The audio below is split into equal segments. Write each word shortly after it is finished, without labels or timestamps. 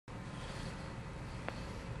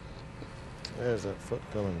There's that foot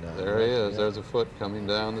coming down. There he is. There's a foot coming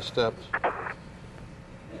down the steps.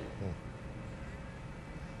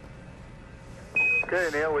 Okay,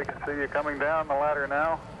 Neil, we can see you coming down the ladder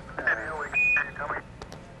now. Neil, we can see you coming.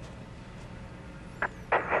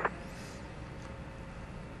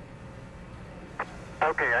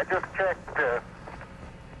 Okay, I just checked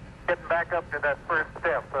getting back up to that first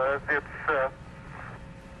step. It's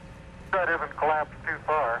that isn't collapsed too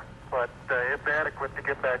far, but it's adequate to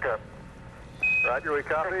get back up. Roger, we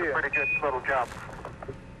copy. It's a pretty good little jump.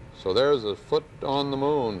 So there's a foot on the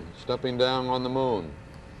moon, stepping down on the moon.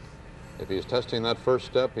 If he's testing that first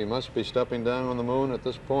step, he must be stepping down on the moon at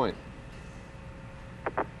this point.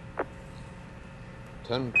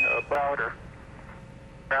 10. Powder.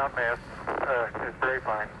 Ground mass is very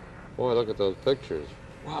fine. Boy, look at those pictures.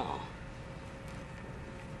 Wow.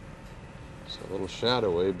 It's a little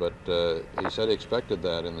shadowy, but he said he expected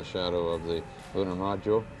that in the shadow of the lunar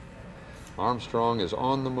module. Armstrong is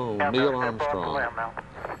on the moon. Neil Armstrong,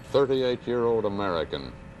 38-year-old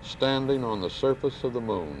American, standing on the surface of the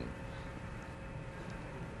moon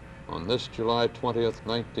on this July 20th,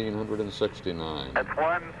 1969. That's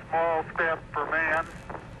one small step for man,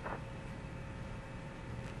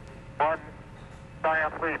 one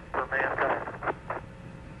giant leap for mankind.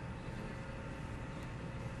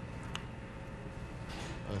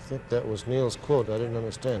 I think that was Neil's quote. I didn't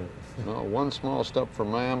understand it. No, one small step for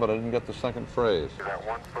man, but I didn't get the second phrase. You got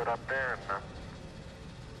 1 foot up there and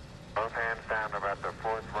both hands down about the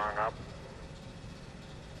 4th rung up.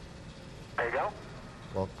 There you go.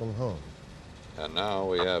 Welcome home. And now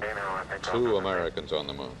we have 2 Americans on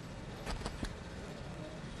the moon.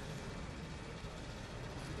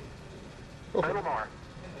 A little more.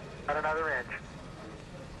 About another inch.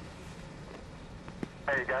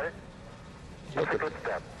 There, you got it? That's a good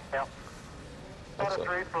step. Yep. About a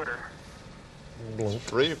 3-footer.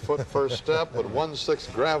 3-foot first step with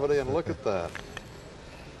 1/6 gravity, and look at that.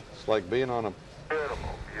 It's like being on a...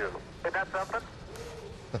 Beautiful, beautiful. Isn't that something?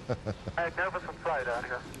 Magnificent sight out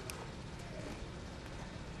here.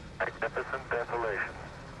 Magnificent desolation.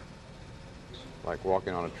 like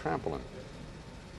walking on a trampoline.